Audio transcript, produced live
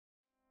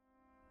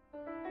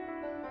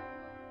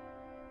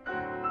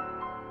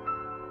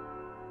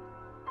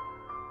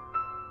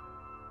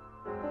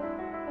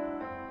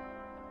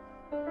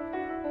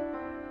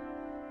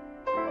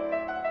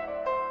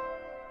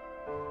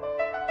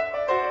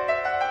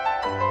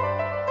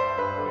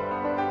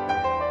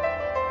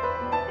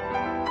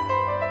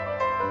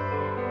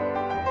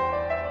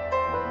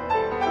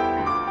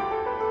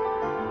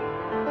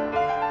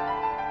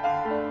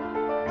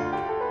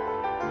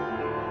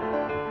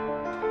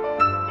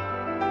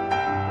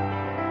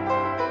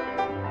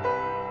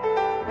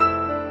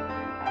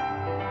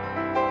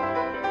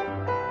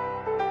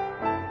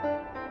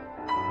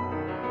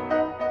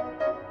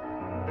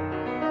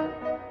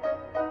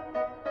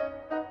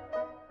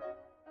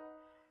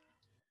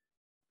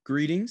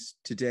Greetings.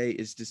 Today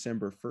is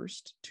December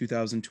 1st,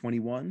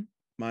 2021.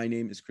 My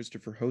name is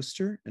Christopher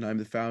Hoster, and I'm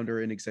the founder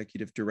and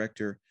executive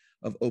director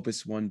of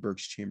Opus One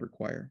Berks Chamber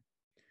Choir.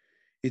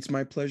 It's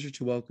my pleasure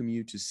to welcome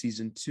you to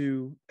Season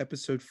 2,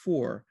 Episode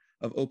 4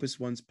 of Opus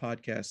One's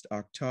podcast,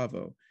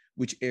 Octavo,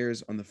 which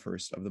airs on the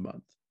first of the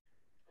month.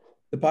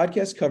 The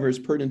podcast covers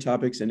pertinent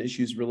topics and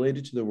issues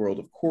related to the world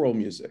of choral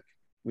music.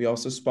 We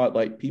also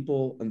spotlight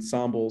people,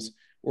 ensembles,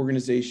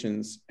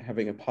 organizations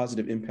having a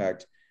positive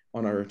impact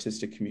on our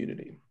artistic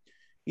community.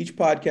 Each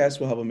podcast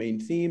will have a main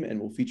theme and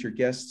will feature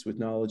guests with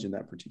knowledge in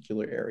that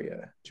particular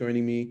area.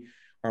 Joining me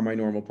are my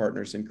normal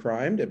partners in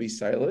crime, Debbie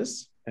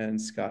Silas and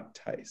Scott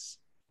Tice.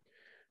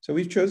 So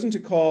we've chosen to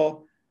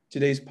call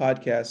today's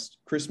podcast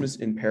Christmas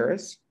in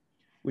Paris,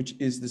 which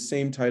is the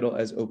same title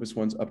as Opus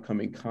One's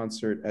upcoming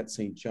concert at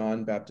St.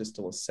 John Baptist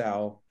de La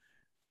Salle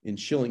in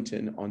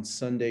Shillington on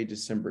Sunday,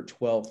 December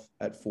 12th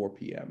at 4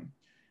 p.m.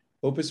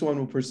 Opus One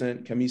will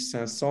present Camille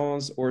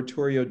Saint-Saëns'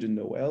 Oratorio de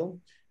Noël,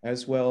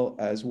 as well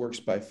as works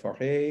by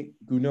Fauré,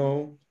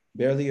 Gounod,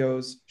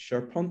 Berlioz,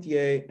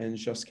 Charpentier, and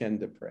Josquin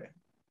des Prez.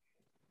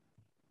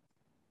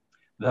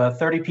 The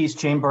 30-piece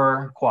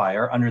chamber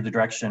choir, under the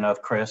direction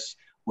of Chris,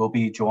 will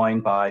be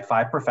joined by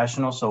 5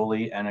 professional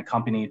soli and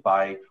accompanied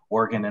by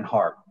organ and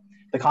harp.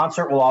 The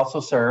concert will also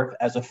serve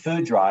as a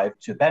food drive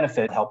to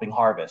benefit Helping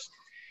Harvest.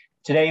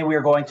 Today, we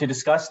are going to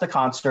discuss the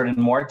concert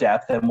in more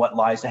depth and what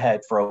lies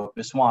ahead for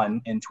Opus One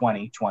in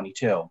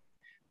 2022.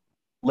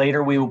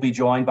 Later, we will be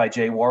joined by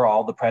Jay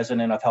Worrall, the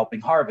president of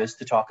Helping Harvest,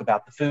 to talk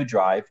about the food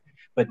drive.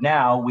 But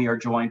now we are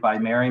joined by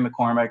Mary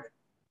McCormick.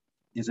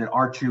 Is it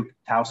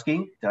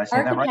Archukowski? Did I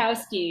say that right?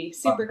 Archukowski,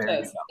 super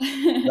close.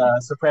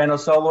 The soprano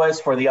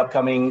soloist for the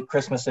upcoming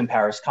Christmas in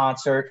Paris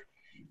concert.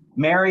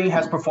 Mary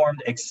has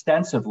performed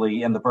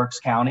extensively in the Berks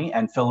County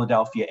and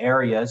Philadelphia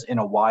areas in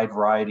a wide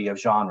variety of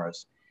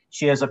genres.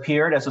 She has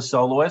appeared as a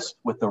soloist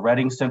with the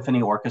Reading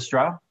Symphony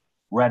Orchestra,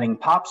 Reading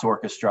Pops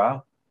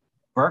Orchestra,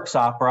 Berks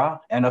Opera,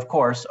 and of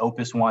course,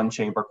 Opus One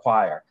Chamber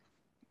Choir.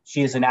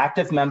 She is an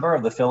active member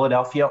of the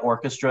Philadelphia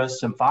Orchestra's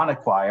Symphonic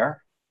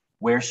Choir,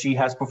 where she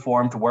has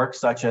performed works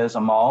such as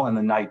Amal and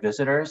the Night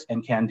Visitors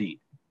and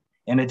Candide.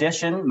 In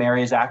addition,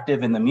 Mary is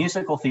active in the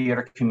musical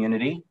theater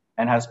community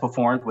and has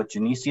performed with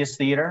Genesius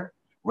Theater,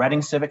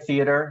 Reading Civic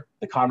Theater,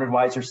 the Conrad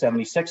Weiser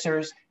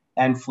 76ers,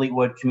 and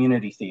Fleetwood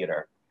Community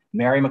Theater.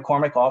 Mary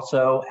McCormick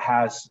also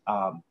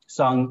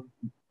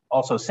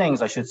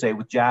sings,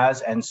 with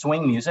jazz and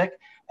swing music,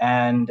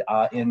 and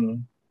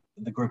in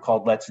the group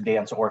called Let's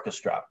Dance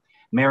Orchestra.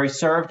 Mary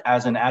served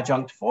as an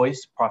adjunct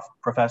voice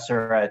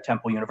professor at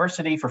Temple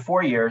University for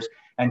 4 years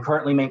and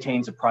currently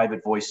maintains a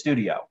private voice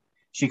studio.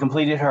 She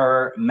completed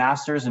her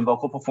master's in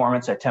vocal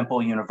performance at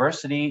Temple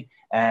University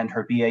and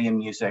her BA in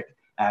music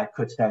at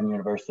Kutztown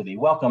University.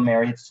 Welcome,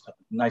 Mary. It's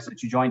nice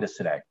that you joined us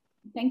today.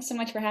 Thanks so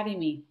much for having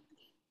me.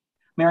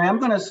 Mary, I'm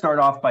going to start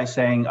off by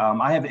saying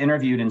I have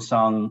interviewed and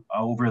sung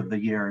over the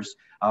years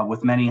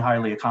with many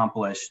highly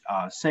accomplished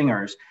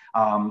singers.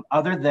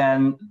 Other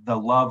than the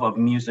love of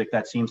music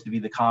that seems to be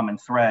the common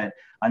thread,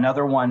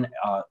 another one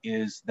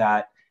is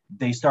that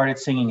they started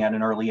singing at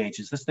an early age.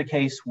 Is this the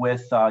case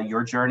with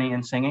your journey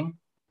in singing?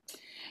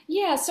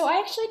 Yeah, so I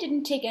actually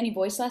didn't take any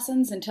voice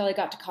lessons until I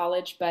got to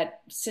college,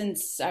 but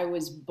since I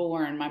was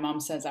born, my mom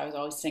says I was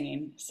always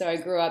singing. So I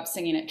grew up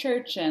singing at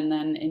church and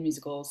then in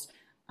musicals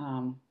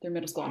through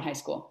middle school and high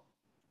school.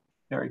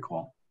 Very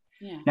cool.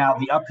 Yeah. Now,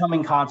 the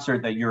upcoming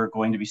concert that you're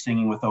going to be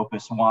singing with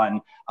Opus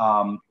One,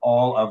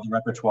 all of the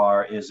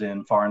repertoire is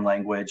in foreign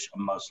language,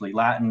 mostly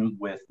Latin,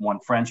 with one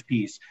French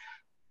piece.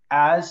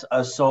 As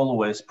a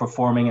soloist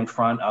performing in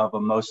front of a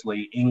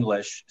mostly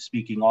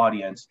English-speaking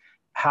audience,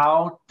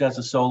 how does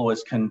a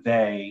soloist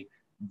convey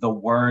the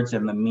words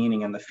and the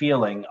meaning and the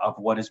feeling of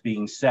what is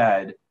being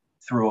said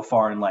through a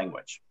foreign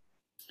language?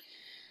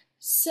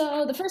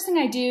 So the first thing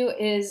I do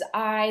is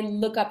I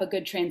look up a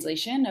good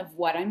translation of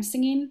what I'm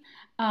singing.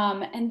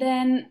 And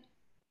then,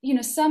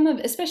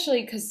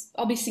 especially because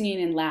I'll be singing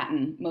in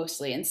Latin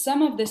mostly, and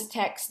some of this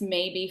text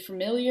may be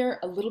familiar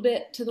a little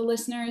bit to the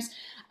listeners.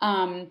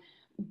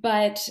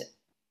 But,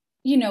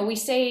 we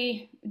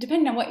say,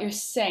 depending on what you're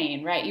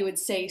saying, right, you would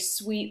say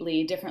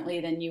sweetly differently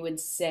than you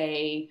would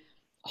say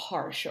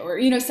harsh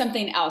or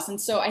something else. And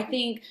so I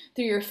think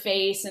through your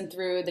face and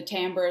through the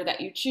timbre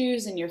that you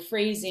choose and your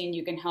phrasing,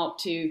 you can help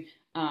to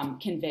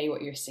convey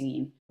what you're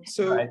singing.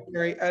 So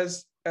Mary,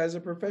 as a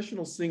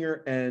professional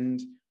singer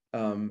and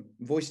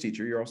voice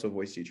teacher, you're also a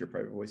voice teacher,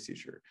 private voice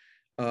teacher,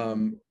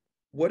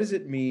 what does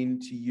it mean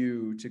to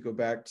you to go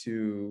back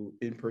to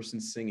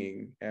in-person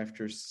singing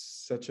after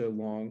such a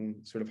long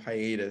sort of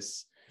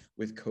hiatus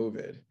with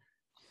COVID?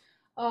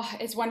 Oh,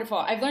 it's wonderful.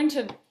 I've learned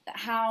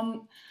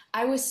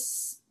I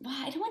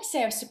don't want to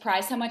say I was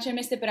surprised how much I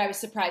missed it, but I was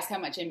surprised how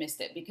much I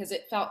missed it because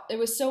it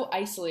was so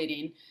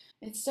isolating.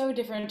 It's so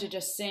different to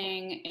just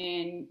sing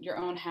in your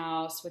own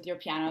house with your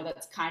piano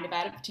that's kind of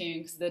out of tune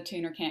because the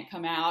tuner can't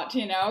come out,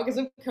 because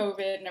of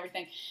COVID and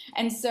everything.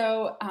 And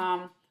so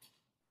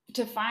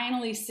to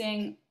finally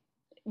sing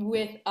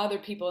with other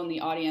people in the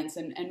audience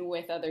and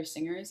with other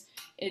singers,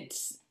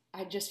 it's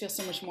I just feel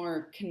so much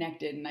more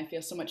connected, and I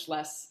feel so much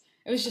less.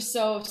 It was just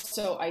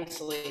so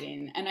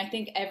isolating, and I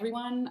think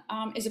everyone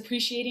is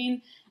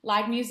appreciating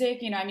live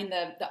music. I mean,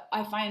 the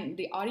I find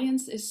the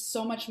audience is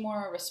so much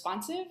more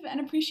responsive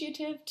and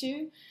appreciative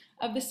too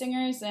of the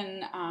singers,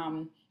 and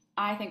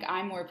I think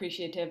I'm more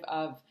appreciative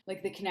of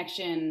like the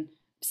connection,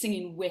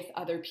 singing with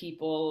other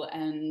people,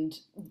 and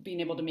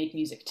being able to make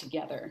music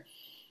together,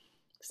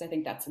 because I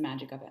think that's the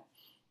magic of it.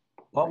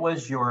 What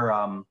was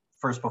your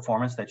first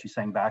performance that you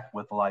sang back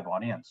with the live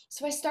audience?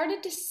 So I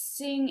started to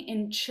sing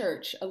in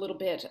church a little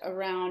bit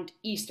around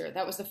Easter.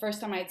 That was the first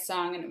time I had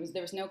sung, and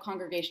there was no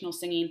congregational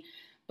singing.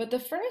 But the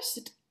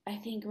first, I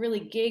think,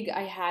 really gig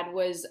I had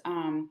was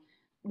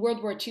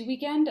World War II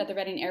weekend at the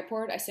Reading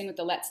Airport. I sang with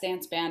the Let's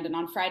Dance band, and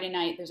on Friday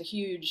night there's a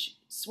huge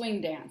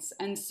swing dance,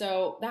 and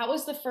so that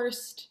was the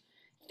first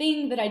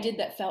thing that I did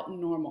that felt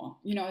normal.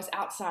 I was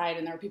outside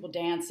and there were people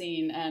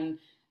dancing, and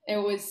it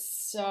was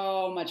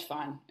so much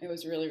fun. It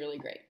was really, really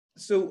great.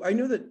 So I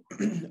know that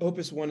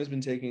Opus One has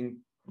been taking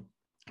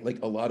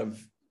like a lot of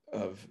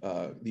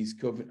these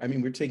COVID. I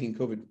mean, we're taking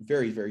COVID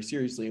very, very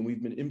seriously, and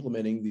we've been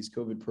implementing these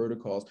COVID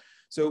protocols.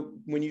 So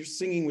when you're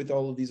singing with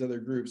all of these other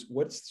groups,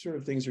 what sort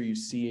of things are you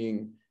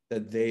seeing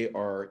that they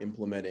are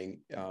implementing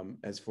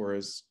as far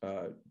as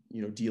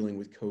dealing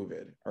with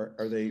COVID?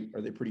 Are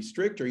they pretty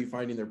strict? Are you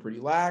finding they're pretty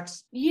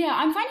lax? Yeah,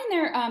 I'm finding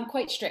they're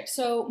quite strict.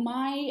 So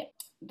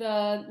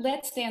the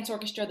Let's Dance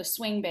Orchestra, the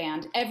swing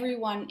band,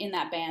 everyone in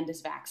that band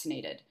is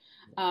vaccinated.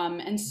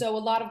 And so a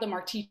lot of them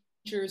are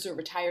teachers or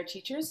retired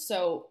teachers.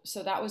 So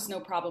that was no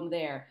problem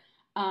there.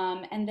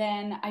 And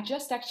then I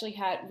just actually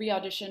had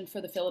re-auditioned for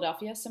the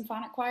Philadelphia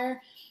Symphonic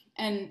Choir.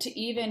 And to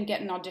even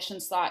get an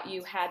audition slot,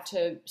 you had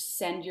to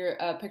send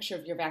a picture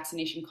of your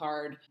vaccination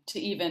card to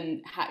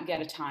even get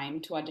a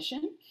time to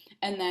audition.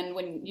 And then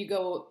when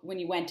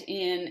you went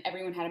in,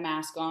 everyone had a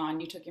mask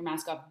on. You took your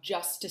mask off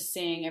just to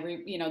sing.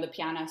 The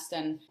pianist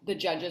and the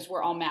judges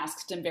were all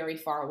masked and very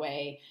far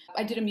away.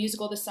 I did a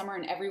musical this summer,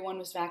 and everyone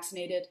was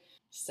vaccinated.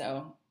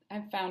 So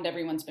I've found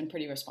everyone's been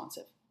pretty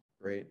responsive.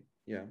 Great,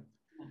 yeah.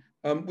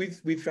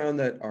 We've found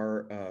that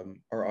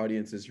our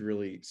audience is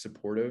really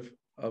supportive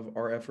of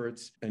our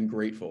efforts and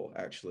grateful.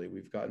 Actually,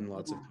 we've gotten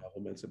lots of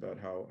compliments about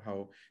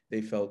how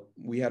they felt.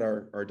 We had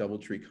our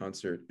DoubleTree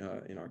concert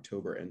in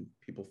October, and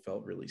people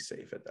felt really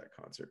safe at that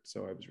concert.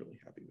 So I was really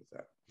happy with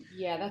that.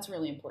 Yeah, that's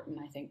really important,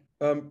 I think.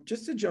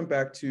 Just to jump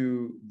back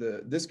to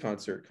this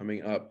concert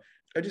coming up,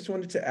 I just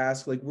wanted to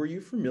ask, were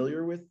you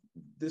familiar with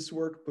this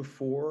work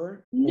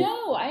before?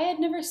 No, I had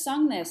never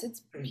sung this.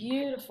 It's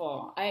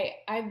beautiful.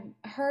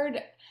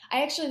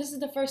 This is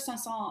the first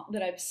song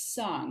that I've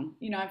sung.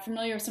 I'm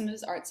familiar with some of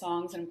his art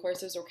songs, and of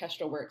course his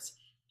orchestral works.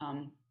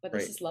 But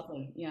this is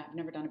lovely. Yeah, I've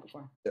never done it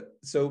before.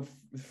 So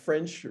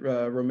French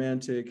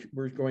Romantic,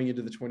 we're going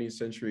into the 20th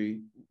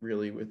century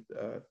really with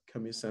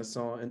Camille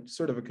Saint-Saëns, and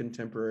sort of a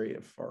contemporary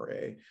of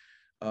Fauré,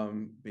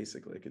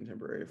 basically a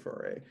contemporary of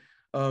Fauré.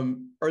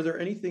 Are there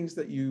any things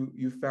that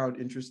you found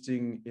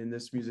interesting in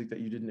this music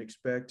that you didn't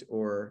expect,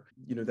 or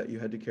that you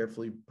had to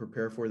carefully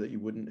prepare for that you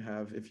wouldn't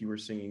have if you were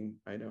singing,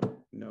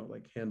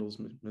 like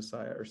Handel's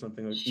Messiah or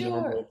something like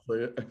normal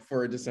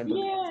for a December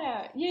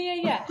concert?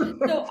 Yeah.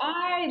 So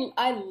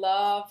I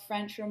love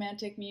French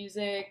Romantic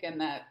music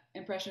and that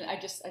impression. I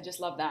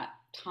just love that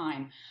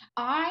time.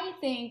 I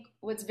think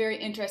what's very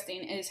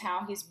interesting is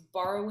how he's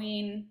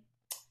borrowing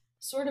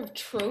sort of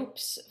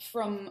tropes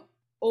from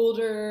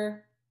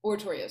older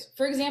oratorios.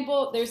 For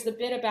example, there's the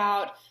bit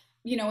about,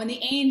 when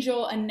the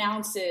angel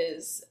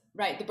announces,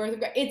 right, the birth of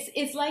God.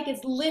 It's like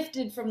it's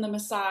lifted from the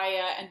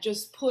Messiah and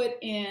just put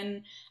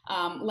in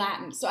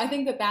Latin. So I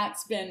think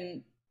that's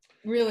been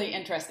really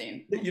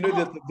interesting.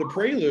 The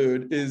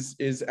prelude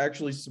is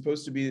actually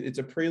supposed to be, it's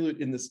a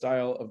prelude in the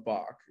style of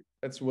Bach.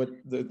 That's what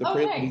the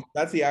prelude,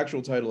 that's the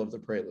actual title of the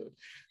prelude.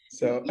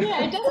 So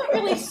yeah, it doesn't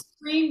really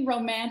scream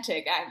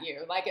romantic at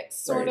you. Like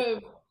it's sort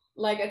of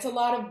like it's a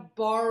lot of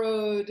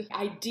borrowed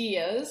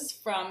ideas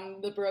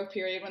from the Baroque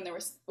period when there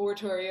was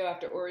oratorio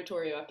after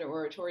oratorio after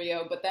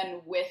oratorio, but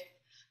then with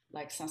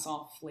like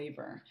Saint-Saëns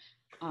flavor.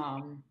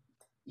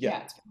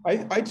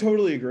 I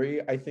totally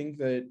agree. I think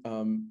that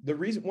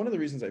one of the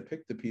reasons I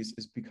picked the piece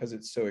is because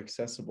it's so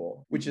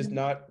accessible, which is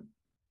not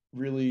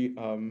really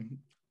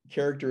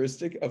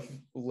characteristic of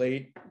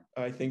late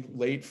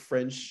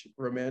French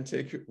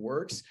Romantic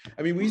works.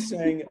 I mean, we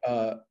sang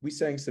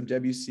some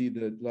Debussy,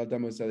 the La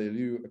Demoiselle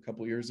Élue, a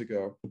couple years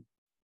ago.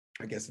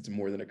 I guess it's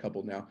more than a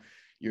couple now,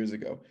 years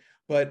ago.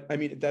 But I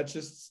mean, that's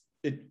just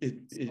it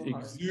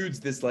exudes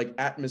this like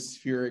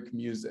atmospheric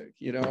music,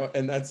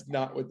 and that's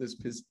not what this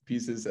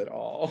piece is at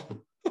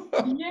all.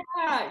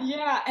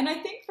 Yeah. And I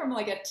think from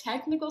like a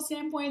technical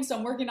standpoint, so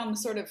I'm working on the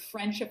sort of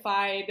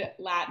Frenchified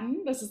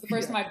Latin. This is the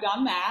first time I've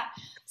done that.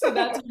 So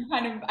that's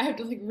I have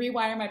to like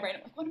rewire my brain.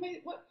 I'm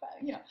like,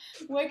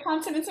 what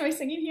consonants am I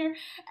singing here?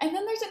 And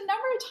then there's a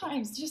number of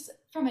times, just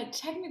from a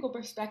technical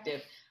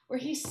perspective, where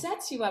he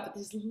sets you up with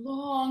this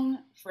long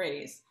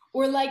phrase,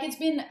 or like it's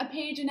been a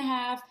page and a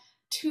half,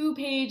 two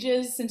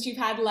pages since you've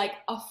had like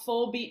a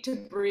full beat to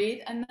breathe,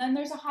 and then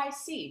there's a high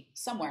C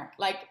somewhere,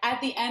 like at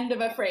the end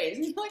of a phrase.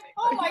 And you're like,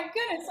 oh my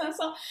goodness,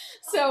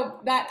 so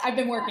that I've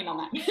been working on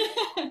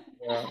that.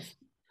 Yeah.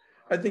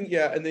 I think,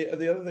 yeah, and the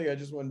other thing I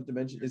just wanted to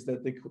mention is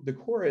that the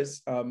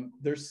chorus,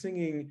 they're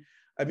singing.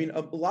 I mean,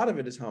 a lot of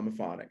it is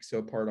homophonic,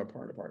 so part on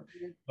part apart,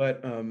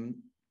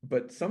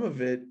 but some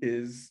of it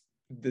is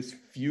this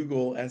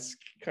fugal-esque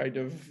kind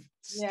of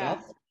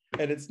stuff,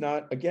 and it's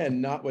not,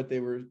 again, not what they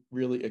were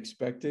really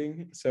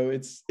expecting. So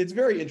it's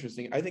very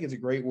interesting. I think it's a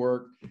great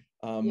work.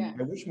 I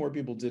wish more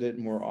people did it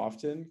more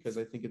often because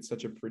I think it's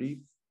such a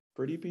pretty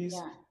piece.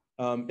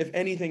 If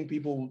anything,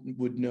 people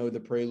would know the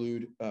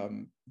prelude,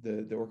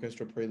 the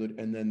orchestral prelude,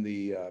 and then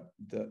the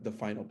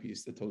final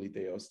piece, the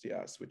Tolite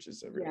Hostias, which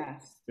is a really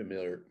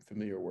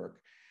familiar work,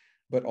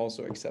 but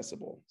also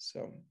accessible.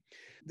 So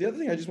the other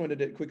thing I just wanted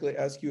to quickly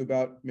ask you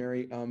about,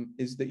 Mary,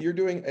 is that you're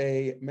doing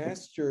a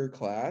master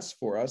class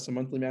for us, a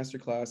monthly master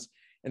class,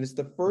 and it's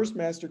the first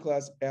master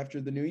class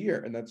after the new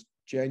year, and that's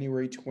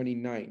January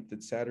 29th.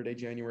 It's Saturday,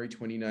 January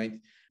 29th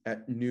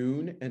at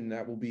noon, and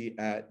that will be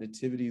at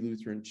Nativity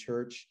Lutheran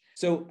Church.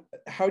 So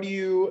how do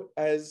you,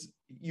 as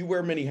you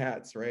wear many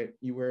hats, right?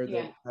 You wear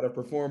the hat of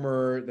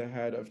performer, the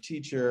hat of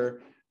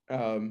teacher,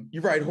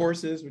 you ride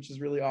horses, which is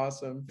really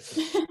awesome.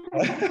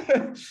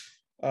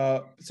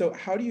 So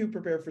how do you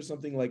prepare for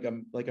something like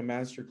a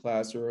master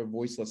class or a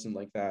voice lesson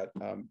like that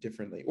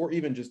differently, or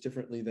even just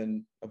differently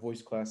than a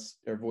voice class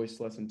or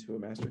voice lesson to a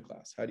master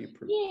class? How do you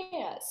prepare?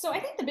 Yeah, so I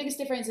think the biggest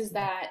difference is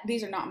that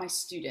these are not my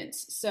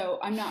students. So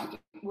I'm not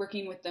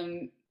working with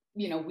them,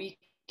 week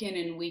in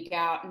and week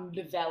out and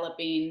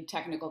developing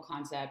technical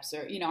concepts,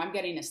 or, I'm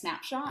getting a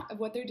snapshot of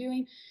what they're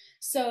doing.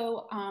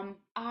 So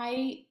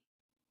I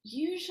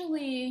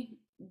usually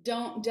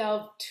don't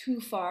delve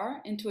too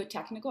far into a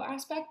technical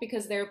aspect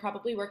because they're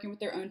probably working with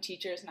their own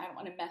teachers and I don't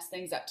want to mess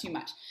things up too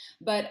much.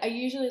 But I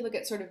usually look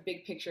at sort of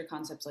big picture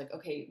concepts like,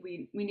 okay,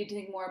 we need to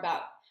think more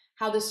about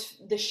how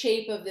the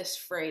shape of this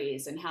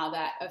phrase and how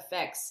that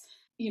affects,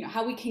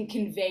 how we can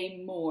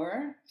convey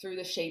more through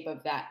the shape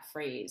of that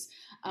phrase.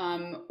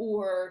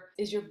 Or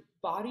is your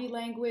body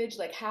language,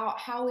 like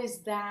how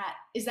is that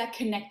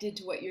connected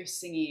to what you're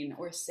singing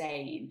or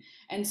saying?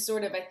 And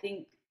sort of, I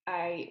think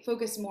I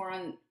focus more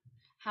on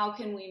how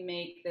can we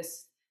make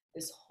this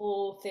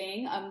whole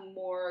thing a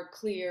more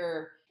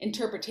clear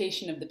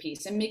interpretation of the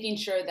piece, and making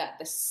sure that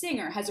the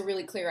singer has a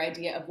really clear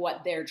idea of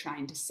what they're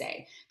trying to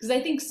say. Because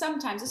I think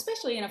sometimes,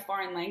 especially in a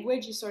foreign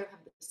language, you sort of have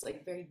this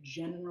like very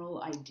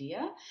general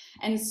idea.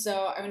 And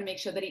so I want to make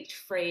sure that each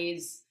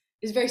phrase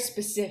is very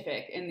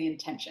specific in the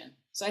intention.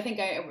 So I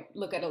think I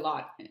look at a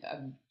lot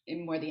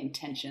in more the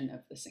intention of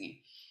the singing.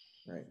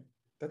 Right.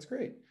 That's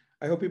great.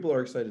 I hope people are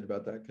excited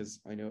about that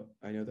because I know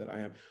that I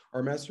am.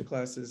 Our master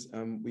classes,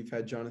 we've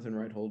had Jonathan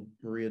Reithold,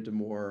 Maria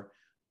Demore,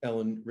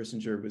 Ellen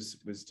Rissinger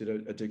did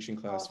a diction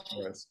class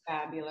for us.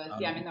 Fabulous.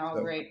 Yeah, I mean, they're all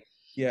great.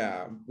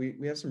 Yeah,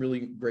 we have some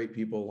really great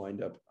people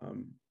lined up,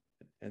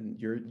 and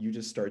you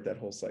just start that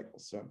whole cycle.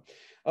 So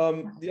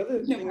the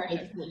other thing I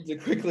just wanted to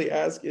quickly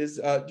ask is,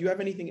 do you have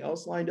anything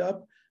else lined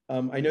up?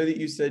 I know that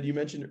you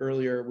mentioned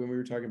earlier when we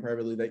were talking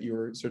privately that you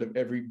were sort of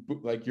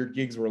your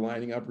gigs were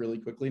lining up really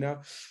quickly now.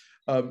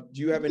 Do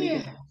you have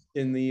anything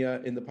in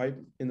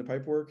the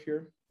pipe work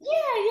here?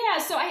 Yeah.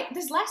 So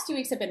these last 2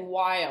 weeks have been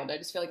wild. I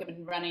just feel like I've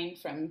been running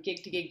from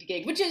gig to gig to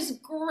gig, which is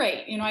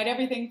great. I had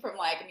everything from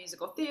like a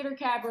musical theater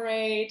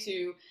cabaret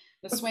to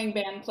the swing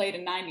band played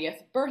a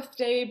 90th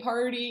birthday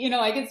party.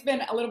 Like it's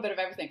been a little bit of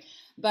everything.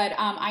 But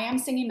I am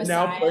singing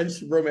Messiah. Now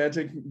French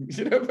romantic.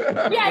 Yeah,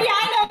 I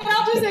know. But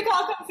I'll just, it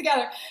all comes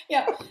together.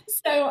 Yeah.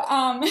 So,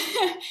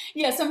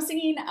 so I'm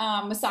singing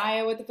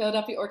Messiah with the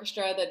Philadelphia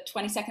Orchestra, the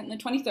 22nd and the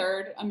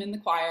 23rd. I'm in the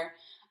choir.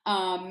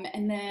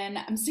 And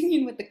then I'm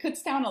singing with the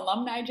Kutztown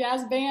Alumni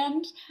Jazz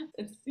Band.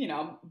 It's,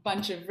 a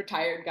bunch of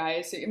retired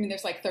guys. I mean,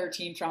 there's like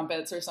 13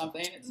 trumpets or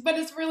something, but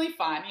it's really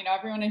fun.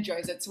 Everyone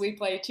enjoys it. So we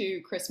play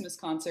 2 Christmas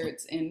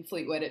concerts in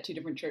Fleetwood at 2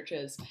 different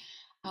churches.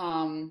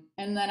 And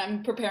then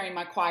I'm preparing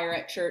my choir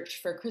at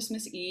church for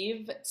Christmas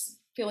Eve. I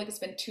feel like it's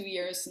been 2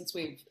 years since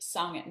we've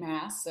sung at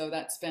Mass. So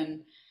that's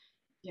been,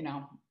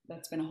 a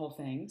whole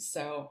thing.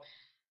 So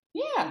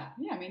yeah.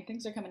 I mean,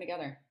 things are coming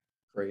together.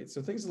 Great.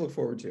 So things to look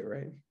forward to,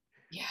 right?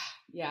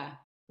 Yeah.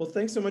 Well,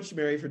 thanks so much,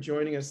 Mary, for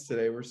joining us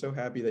today. We're so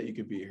happy that you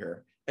could be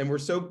here. And we're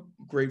so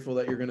grateful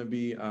that you're going to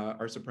be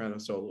our soprano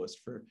soloist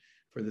for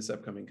this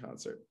upcoming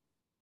concert.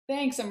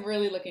 Thanks. I'm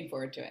really looking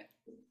forward to it.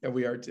 Yeah,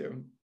 we are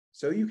too.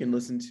 So you can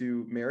listen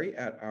to Mary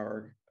at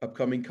our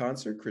upcoming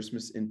concert,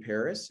 Christmas in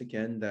Paris.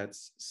 Again,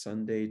 that's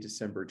Sunday,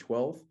 December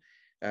 12th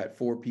at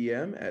 4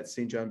 p.m. at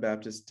St. John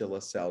Baptist de La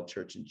Salle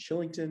Church in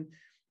Chillington.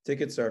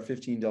 Tickets are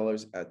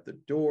 $15 at the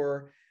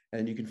door.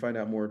 And you can find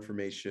out more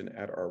information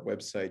at our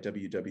website,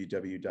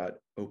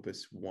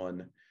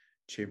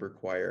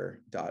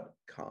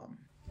 www.opus1chamberchoir.com.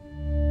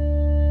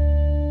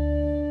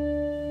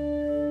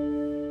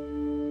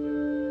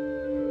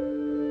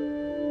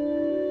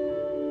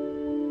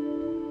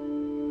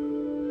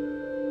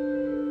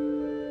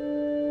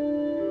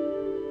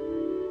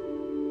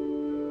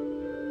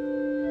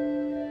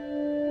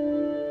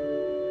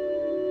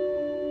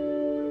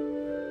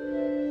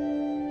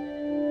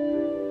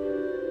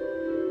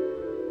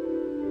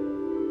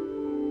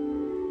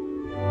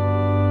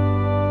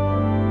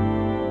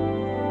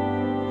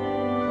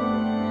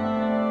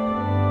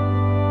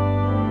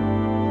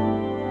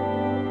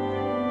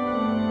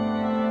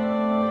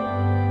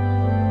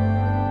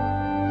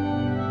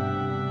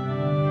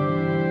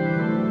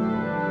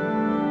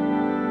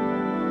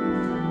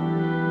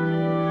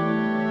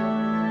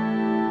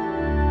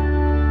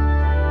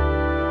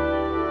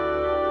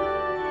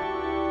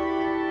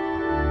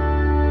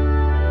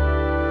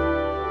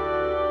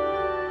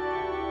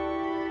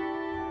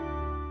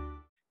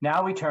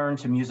 Now we turn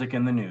to Music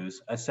in the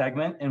News, a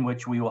segment in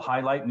which we will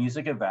highlight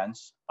music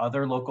events,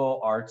 other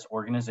local arts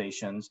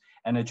organizations,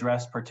 and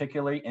address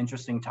particularly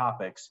interesting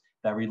topics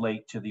that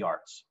relate to the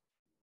arts.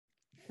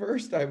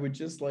 First, I would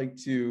just like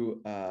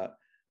to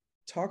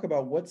talk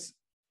about what's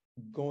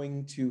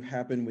going to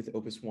happen with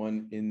Opus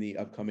One in the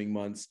upcoming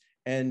months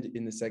and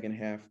in the second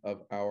half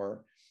of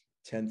our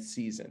 10th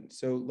season.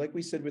 So like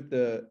we said with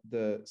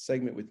the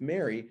segment with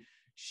Mary,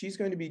 she's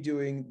going to be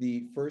doing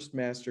the first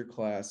master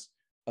class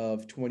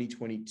of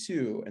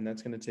 2022, and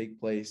that's going to take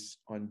place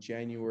on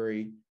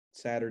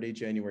Saturday,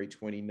 January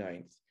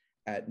 29th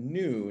at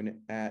noon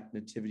at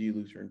Nativity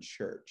Lutheran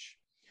Church.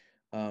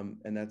 And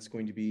that's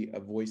going to be a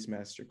voice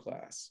master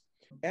class.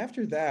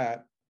 After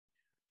that,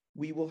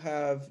 we will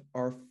have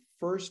our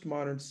first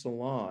modern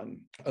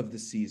salon of the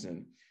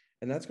season,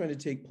 and that's going to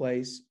take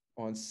place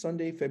on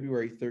Sunday,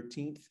 February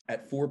 13th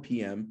at 4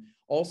 p.m.,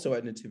 also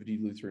at Nativity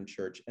Lutheran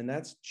Church. And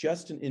that's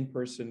just an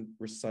in-person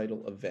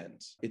recital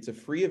event. It's a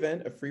free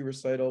event, a free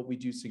recital. We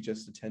do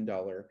suggest a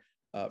 $10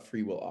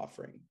 free will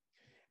offering.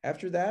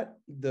 After that,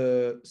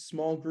 the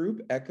small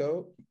group,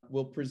 Echo,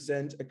 will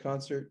present a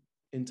concert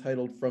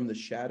entitled From the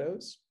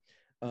Shadows.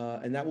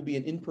 And that will be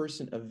an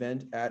in-person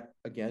event at,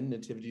 again,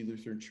 Nativity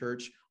Lutheran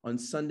Church on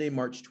Sunday,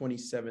 March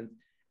 27th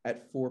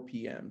at 4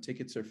 p.m.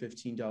 Tickets are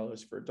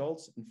 $15 for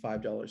adults and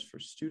 $5 for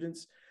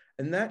students.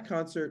 And that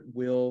concert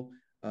will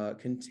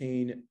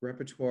contain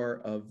repertoire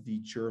of the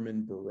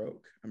German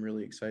Baroque. I'm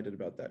really excited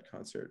about that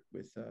concert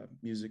with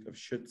music of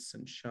Schütz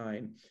and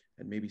Schein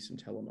and maybe some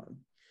Telemann.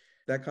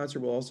 That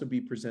concert will also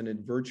be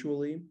presented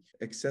virtually,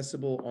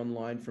 accessible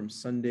online from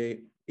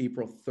Sunday,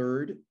 April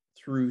 3rd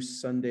through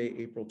Sunday,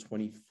 April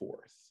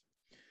 24th.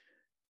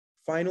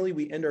 Finally,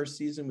 we end our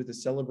season with a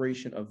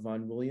celebration of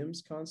Vaughan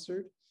Williams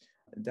concert.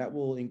 That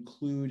will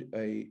include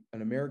an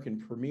American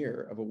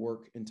premiere of a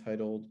work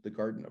entitled The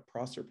Garden of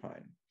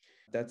Proserpine.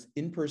 That's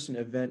in-person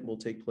event will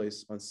take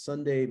place on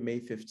Sunday, May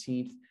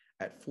 15th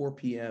at 4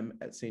 p.m.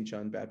 at St.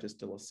 John Baptist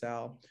de La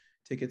Salle.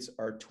 Tickets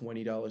are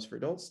 $20 for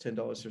adults,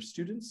 $10 for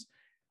students.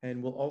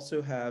 And we'll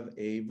also have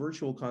a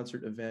virtual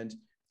concert event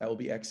that will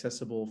be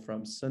accessible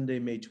from Sunday,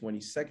 May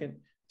 22nd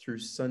through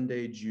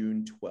Sunday,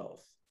 June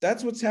 12th.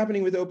 That's what's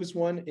happening with Opus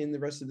One in the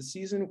rest of the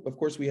season. Of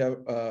course, we have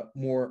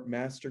more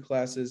master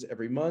classes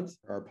every month,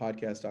 our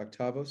podcast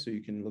Octavo, so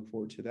you can look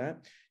forward to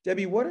that.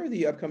 Debbie, what are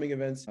the upcoming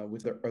events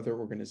with other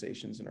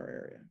organizations in our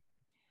area?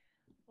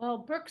 Well,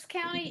 Berks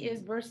County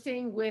is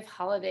bursting with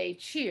holiday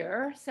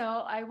cheer. So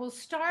I will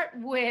start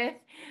with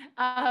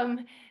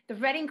the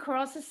Reading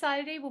Choral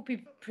Society will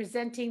be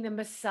presenting the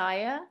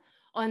Messiah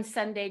on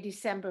Sunday,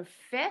 December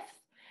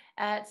 5th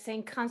at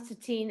St.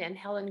 Constantine and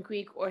Helen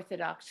Greek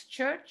Orthodox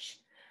Church.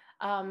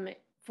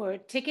 For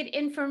ticket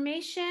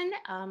information,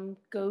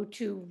 go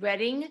to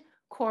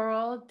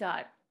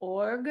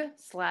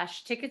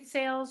readingchoral.org/ticket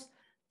sales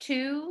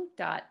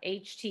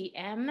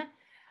 2.htm.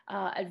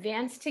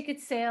 Advanced ticket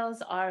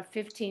sales are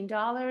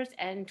 $15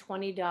 and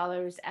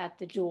 $20 at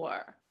the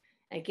door.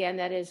 Again,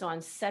 that is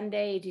on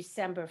Sunday,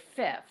 December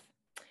 5th.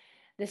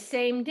 The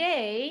same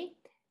day,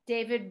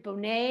 David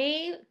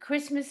Bonet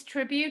Christmas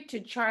tribute to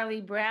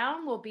Charlie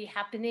Brown will be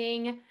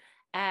happening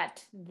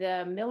at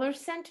the Miller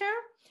Center.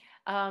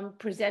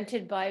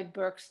 Presented by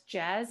Berks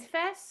Jazz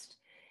Fest.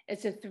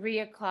 It's a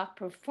 3:00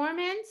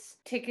 performance.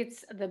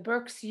 Tickets, the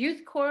Berks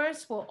Youth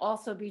Chorus will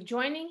also be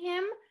joining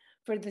him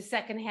for the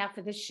second half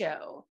of the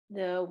show.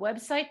 The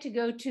website to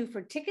go to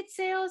for ticket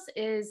sales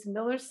is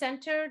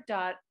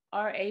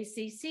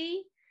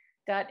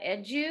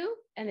millercenter.racc.edu,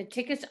 and the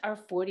tickets are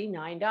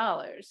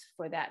 $49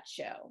 for that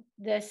show.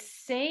 The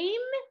same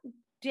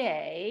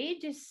day,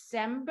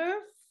 December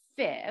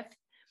 5th,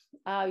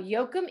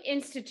 Yoakum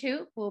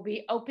Institute will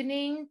be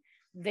opening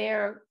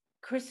their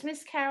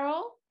Christmas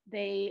Carol.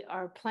 They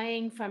are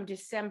playing from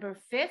December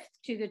 5th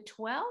to the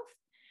 12th.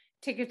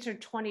 Tickets are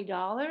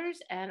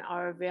 $20 and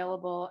are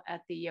available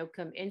at the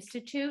Yoakum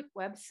Institute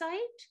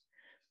website.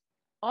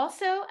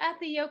 Also at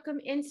the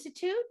Yoakum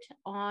Institute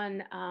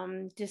on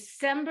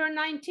December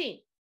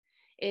 19th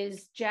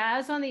is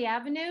Jazz on the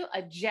Avenue,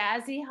 a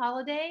jazzy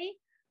holiday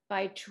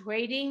by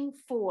Trading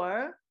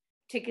 4.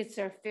 Tickets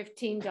are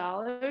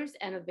 $15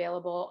 and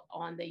available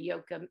on the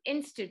Yoakum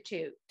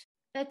Institute.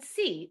 Let's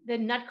see, the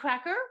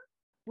Nutcracker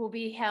will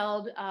be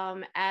held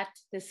at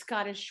the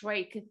Scottish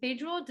Rite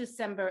Cathedral,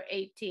 December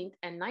 18th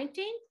and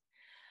 19th.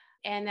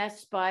 And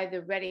that's by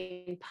the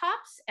Reading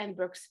Pops and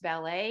Berks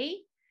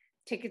Ballet.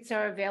 Tickets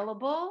are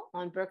available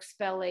on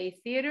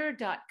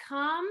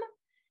berksballettheater.com,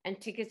 and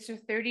tickets are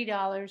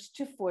 $30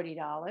 to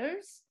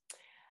 $40.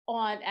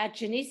 At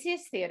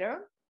Genesius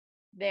Theater,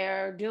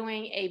 they're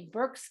doing a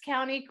Berks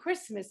County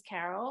Christmas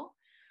Carol,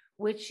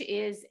 which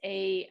is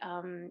a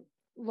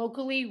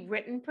locally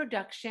written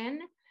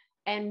production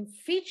and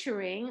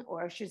featuring,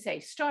 or I should say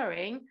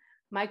starring,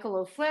 Michael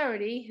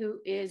O'Flaherty, who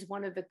is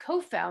one of the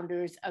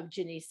co-founders of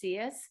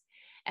Genesius.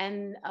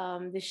 And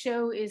the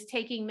show is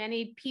taking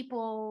many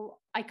people,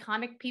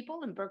 iconic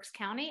people in Berks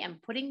County, and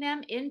putting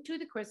them into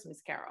the Christmas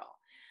Carol.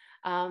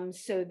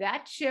 So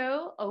that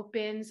show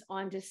opens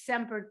on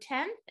December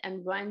 10th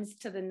and runs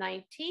to the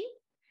 19th.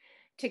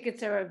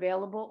 Tickets are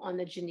available on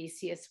the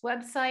Genesius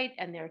website,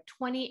 and they're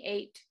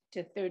 $28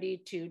 to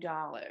 $32.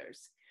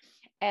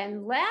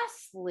 And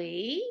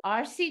lastly,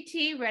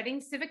 RCT Reading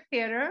Civic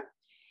Theater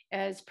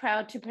is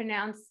proud to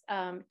announce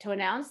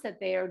that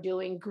they are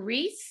doing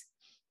Grease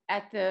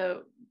at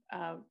the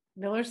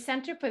Miller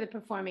Center for the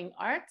Performing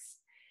Arts,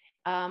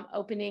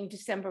 opening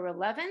December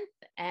 11th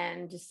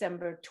and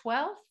December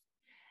 12th.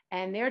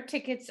 And their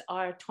tickets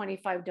are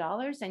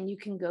 $25, and you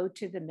can go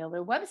to the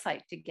Miller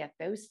website to get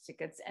those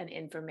tickets and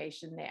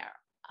information there.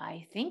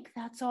 I think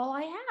that's all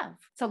I have.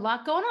 It's a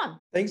lot going on.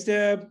 Thanks,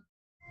 Deb.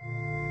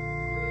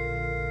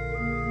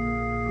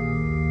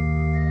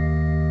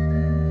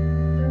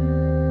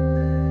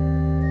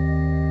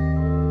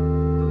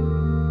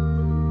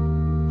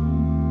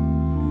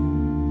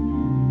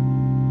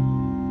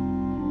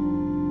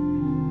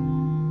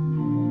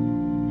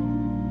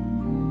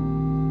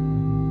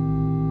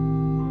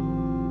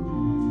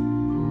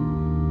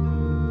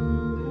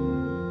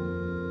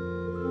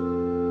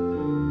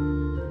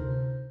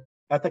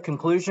 At the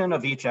conclusion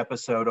of each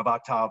episode of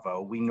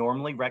Octavo, we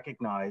normally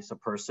recognize a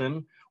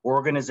person or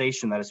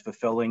organization that is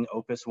fulfilling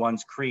Opus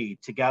One's creed.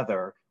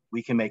 Together,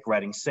 we can make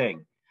Reading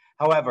sing.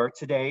 However,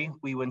 today,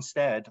 we would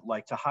instead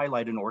like to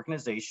highlight an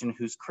organization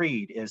whose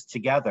creed is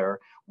together,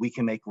 we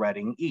can make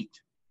Reading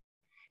eat.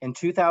 In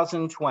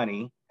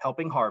 2020,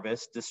 Helping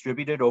Harvest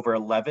distributed over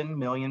 11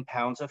 million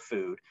pounds of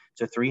food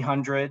to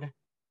 300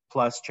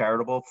 plus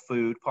charitable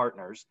food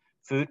partners,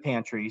 food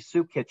pantries,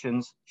 soup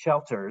kitchens,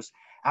 shelters,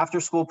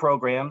 after-school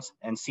programs,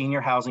 and senior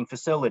housing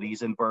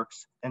facilities in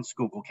Berks and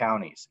Schuylkill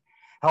counties.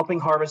 Helping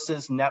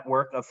Harvest's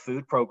network of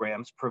food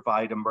programs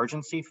provide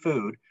emergency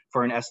food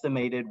for an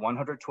estimated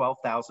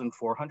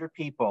 112,400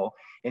 people,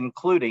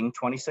 including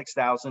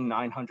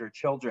 26,900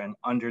 children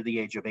under the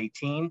age of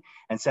 18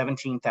 and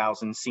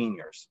 17,000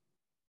 seniors.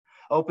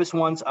 Opus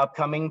One's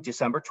upcoming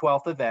December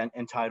 12th event,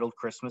 entitled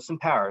Christmas in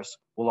Paris,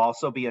 will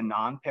also be a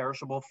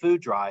non-perishable food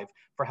drive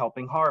for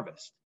Helping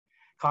Harvest.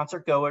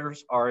 Concert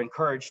goers are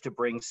encouraged to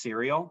bring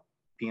cereal,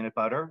 peanut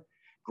butter,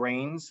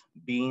 grains,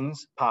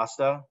 beans,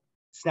 pasta,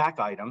 snack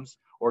items,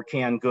 or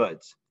canned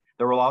goods.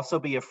 There will also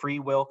be a free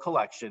will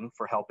collection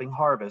for Helping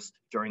Harvest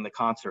during the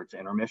concert's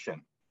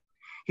intermission.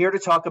 Here to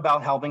talk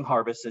about Helping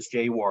Harvest is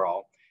Jay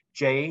Worrell.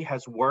 Jay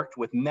has worked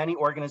with many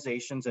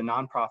organizations and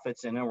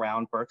nonprofits in and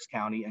around Berks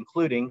County,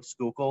 including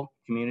Schuylkill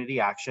Community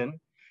Action,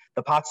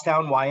 the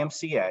Pottstown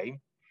YMCA,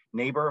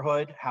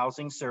 Neighborhood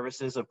Housing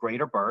Services of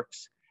Greater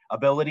Berks,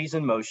 Abilities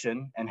in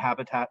Motion, and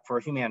Habitat for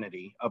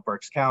Humanity of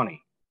Berks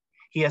County.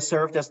 He has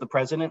served as the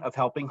president of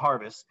Helping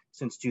Harvest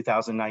since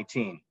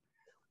 2019.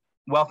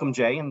 Welcome,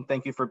 Jay, and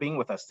thank you for being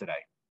with us today.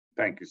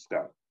 Thank you,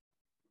 Scott.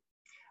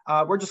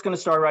 We're just going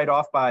to start right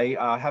off by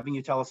having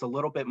you tell us a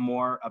little bit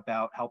more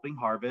about Helping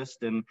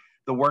Harvest and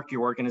the work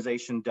your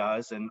organization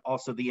does, and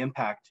also the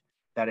impact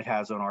that it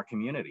has on our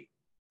community.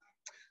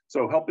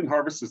 So Helping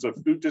Harvest is a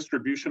food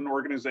distribution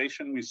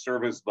organization. We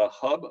serve as the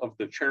hub of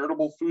the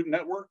charitable food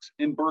networks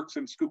in Berks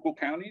and Schuylkill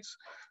counties.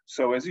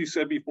 So as you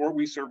said before,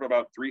 we serve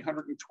about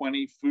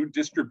 320 food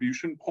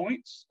distribution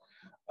points.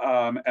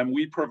 And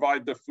we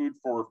provide the food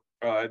for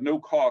no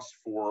cost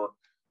for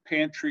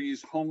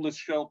pantries, homeless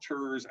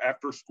shelters,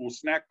 after-school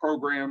snack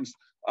programs,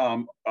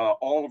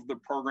 all of the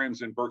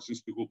programs in Berks and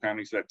Schuylkill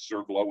counties that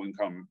serve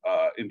low-income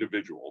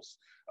individuals.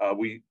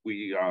 We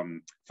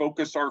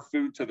focus our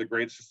food to the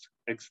greatest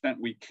extent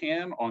we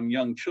can on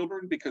young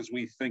children, because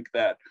we think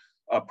that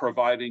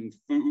providing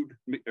food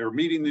or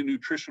meeting the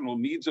nutritional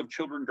needs of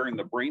children during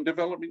the brain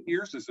development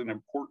years is an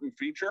important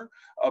feature,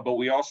 but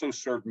we also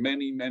serve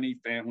many, many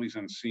families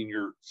and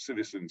senior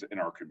citizens in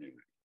our community.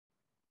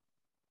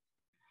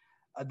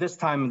 This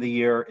time of the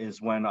year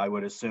is when I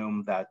would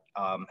assume that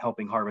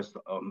Helping Harvest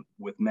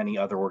with many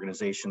other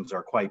organizations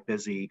are quite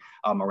busy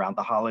around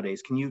the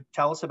holidays. Can you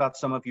tell us about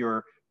some of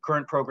your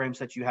current programs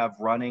that you have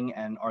running,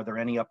 and are there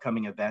any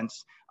upcoming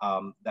events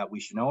that we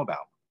should know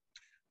about?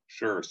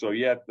 Sure. So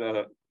yeah,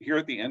 here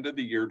at the end of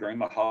the year during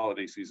the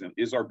holiday season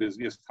is our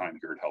busiest time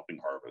here at Helping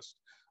Harvest.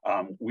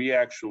 We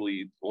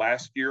actually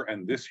last year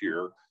and this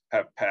year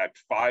have packed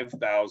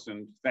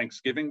 5,000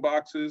 Thanksgiving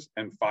boxes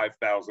and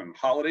 5,000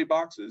 holiday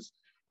boxes,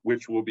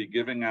 which we'll be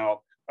giving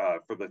out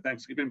for the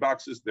Thanksgiving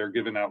boxes. They're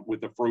given out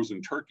with a frozen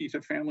turkey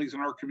to families in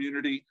our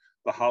community.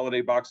 The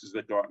holiday boxes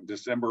that go out in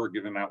December are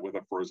given out with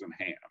a frozen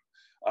ham.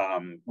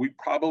 We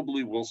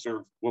probably will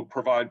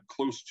provide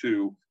close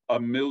to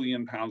 1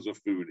 million pounds of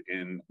food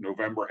in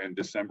November and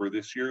December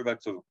this year.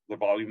 That's the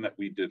volume that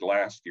we did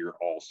last year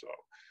also.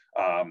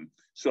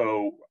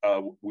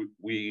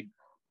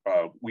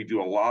 We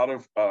do a lot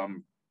of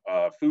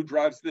food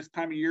drives this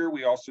time of year.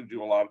 We also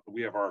do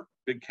we have our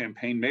big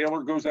campaign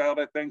mailer goes out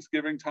at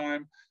Thanksgiving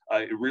time.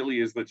 It really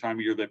is the time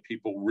of year that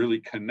people really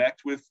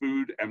connect with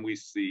food, and we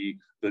see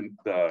the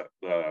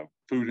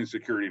food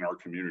insecurity in our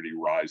community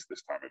rise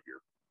this time of year.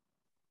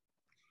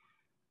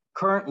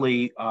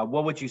 Currently,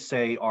 what would you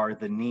say are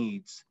the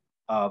needs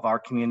of our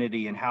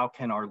community, and how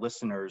can our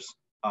listeners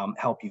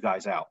help you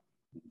guys out?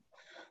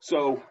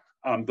 So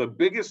The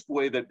biggest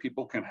way that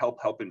people can help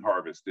Helping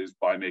Harvest is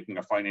by making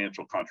a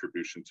financial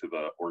contribution to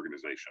the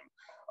organization.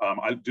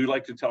 I do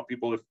like to tell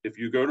people if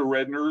you go to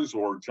Redner's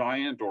or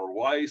Giant or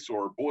Weiss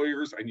or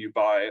Boyer's and you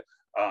buy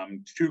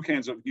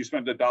you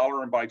spend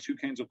 $1 and buy 2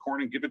 cans of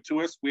corn and give it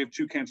to us, we have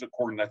 2 cans of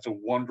corn. That's a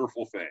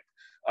wonderful thing.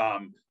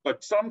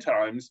 But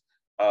sometimes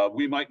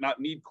we might not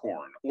need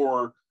corn,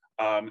 or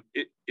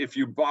if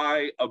you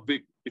buy a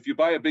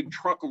big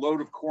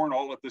truckload of corn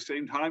all at the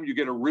same time, you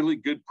get a really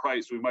good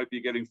price. We might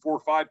be getting 4 or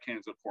 5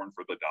 cans of corn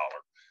for the $1.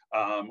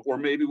 Or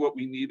maybe what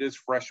we need is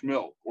fresh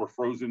milk or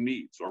frozen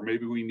meats, or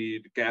maybe we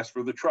need gas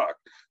for the truck.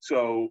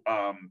 So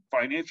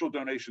financial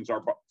donations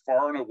are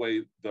far and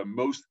away the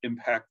most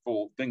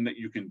impactful thing that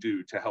you can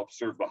do to help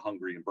serve the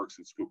hungry in Berks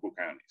and Schuylkill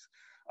counties.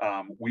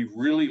 We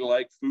really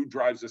like food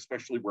drives,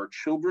 especially where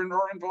children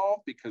are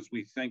involved, because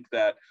we think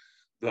that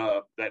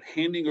that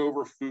handing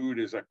over food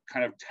is a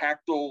kind of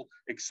tactile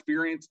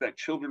experience that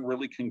children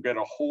really can get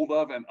a hold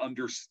of and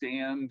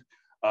understand,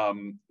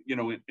 in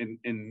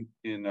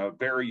a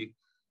very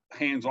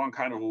hands-on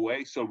kind of a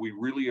way. So we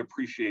really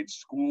appreciate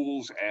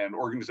schools and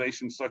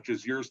organizations such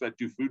as yours that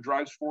do food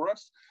drives for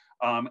us.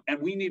 And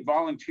we need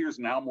volunteers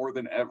now more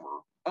than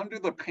ever. Under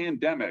the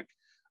pandemic,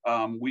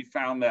 we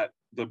found that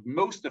the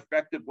most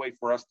effective way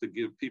for us to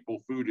give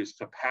people food is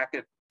to pack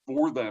it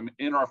for them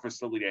in our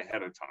facility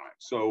ahead of time.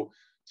 So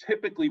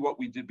typically what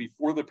we did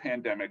before the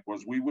pandemic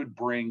was we would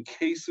bring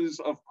cases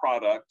of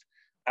product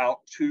out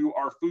to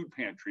our food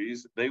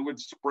pantries. They would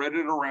spread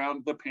it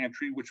around the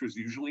pantry, which was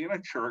usually in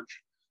a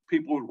church.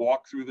 People would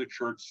walk through the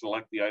church,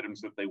 select the items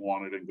that they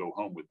wanted, and go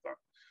home with them.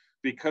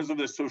 Because of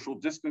the social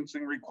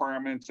distancing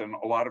requirements and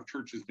a lot of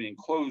churches being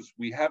closed,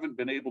 we haven't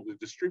been able to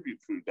distribute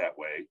food that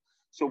way.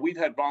 So we've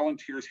had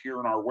volunteers here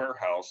in our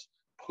warehouse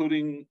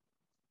putting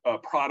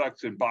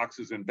products in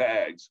boxes and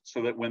bags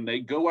so that when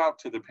they go out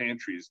to the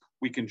pantries,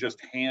 we can just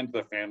hand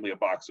the family a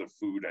box of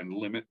food and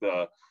limit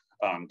the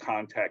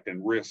contact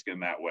and risk in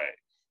that way.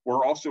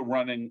 We're also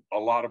running a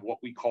lot of what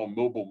we call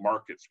mobile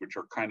markets, which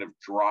are kind of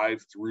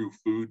drive-through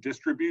food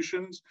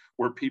distributions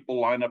where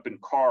people line up in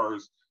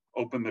cars,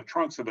 open the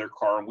trunks of their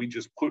car, and we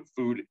just put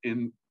food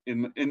in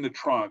the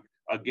trunk.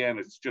 Again,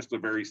 it's just a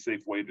very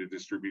safe way to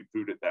distribute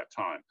food at that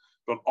time.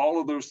 But all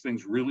of those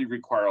things really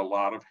require a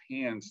lot of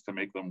hands to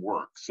make them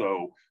work.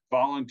 So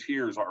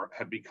volunteers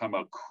have become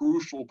a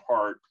crucial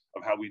part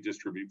of how we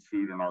distribute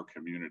food in our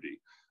community.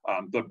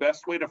 The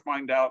best way to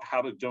find out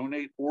how to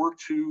donate or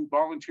to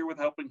volunteer with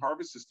Helping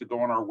Harvest is to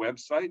go on our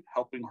website,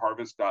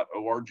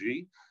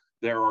 helpingharvest.org.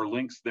 There are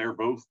links there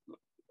both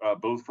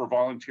for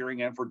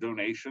volunteering and for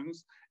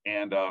donations,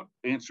 and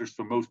answers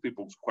to most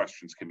people's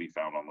questions can be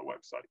found on the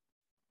website.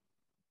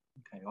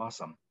 Okay,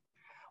 awesome.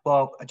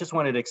 Well, I just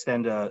wanted to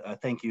extend a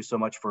thank you so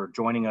much for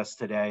joining us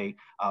today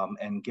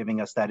and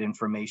giving us that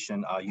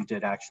information. You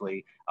did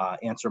actually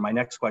answer my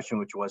next question,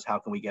 which was how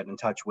can we get in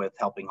touch with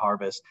Helping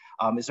Harvest?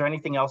 Is there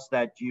anything else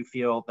that you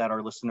feel that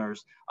our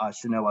listeners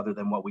should know other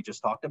than what we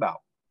just talked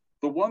about?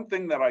 The one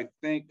thing that I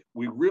think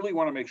we really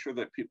want to make sure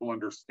that people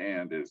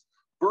understand is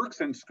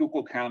Berks and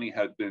Schuylkill County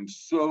has been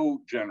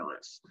so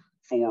generous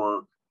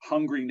for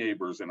hungry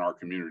neighbors in our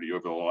community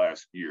over the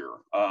last year.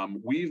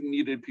 We've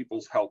needed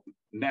people's help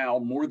now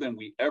more than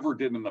we ever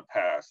did in the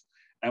past.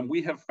 And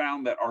we have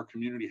found that our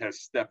community has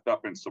stepped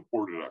up and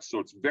supported us. So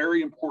it's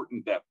very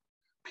important that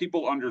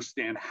people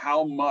understand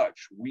how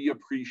much we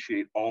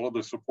appreciate all of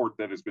the support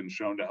that has been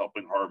shown to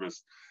Helping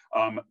Harvest.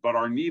 But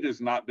our need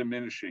is not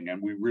diminishing, and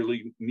we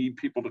really need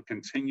people to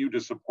continue to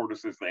support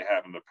us as they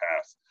have in the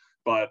past.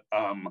 But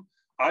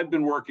I've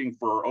been working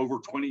for over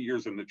 20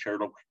 years in the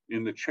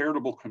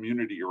charitable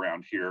community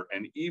around here.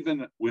 And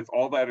even with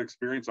all that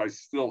experience, I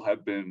still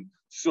have been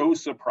so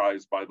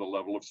surprised by the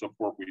level of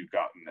support we've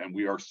gotten. And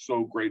we are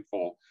so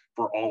grateful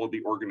for all of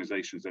the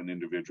organizations and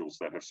individuals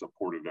that have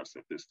supported us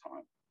at this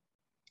time.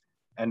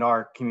 And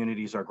our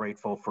communities are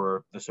grateful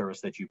for the service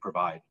that you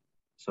provide.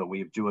 So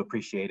we do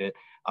appreciate it.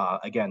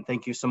 Again,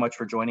 thank you so much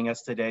for joining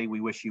us today.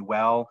 We wish you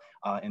well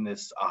in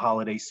this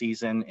holiday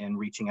season and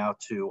reaching out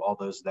to all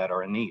those that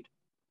are in need.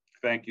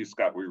 Thank you,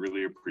 Scott. We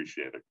really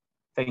appreciate it.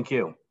 Thank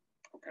you.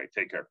 Okay,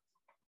 take care.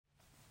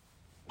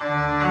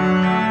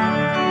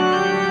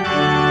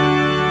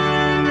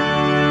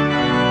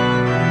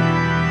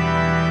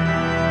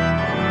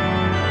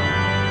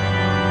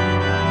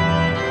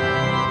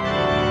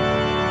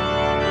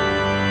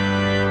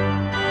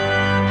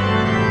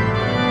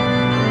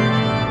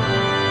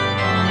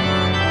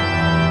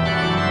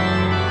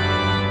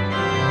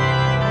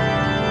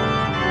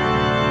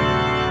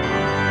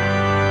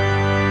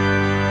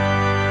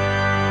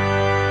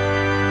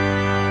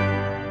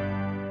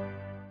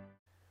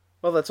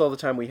 Well, that's all the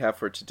time we have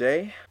for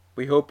today.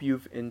 We hope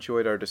you've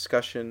enjoyed our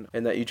discussion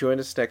and that you join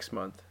us next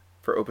month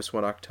for Opus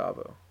One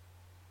Octavo.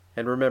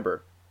 And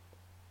remember,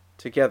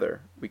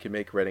 together we can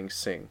make Reading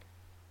sing.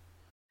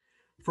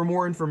 For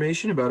more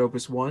information about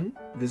Opus One,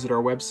 visit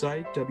our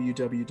website,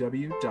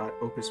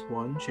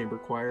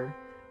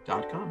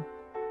 www.opus1chamberchoir.com.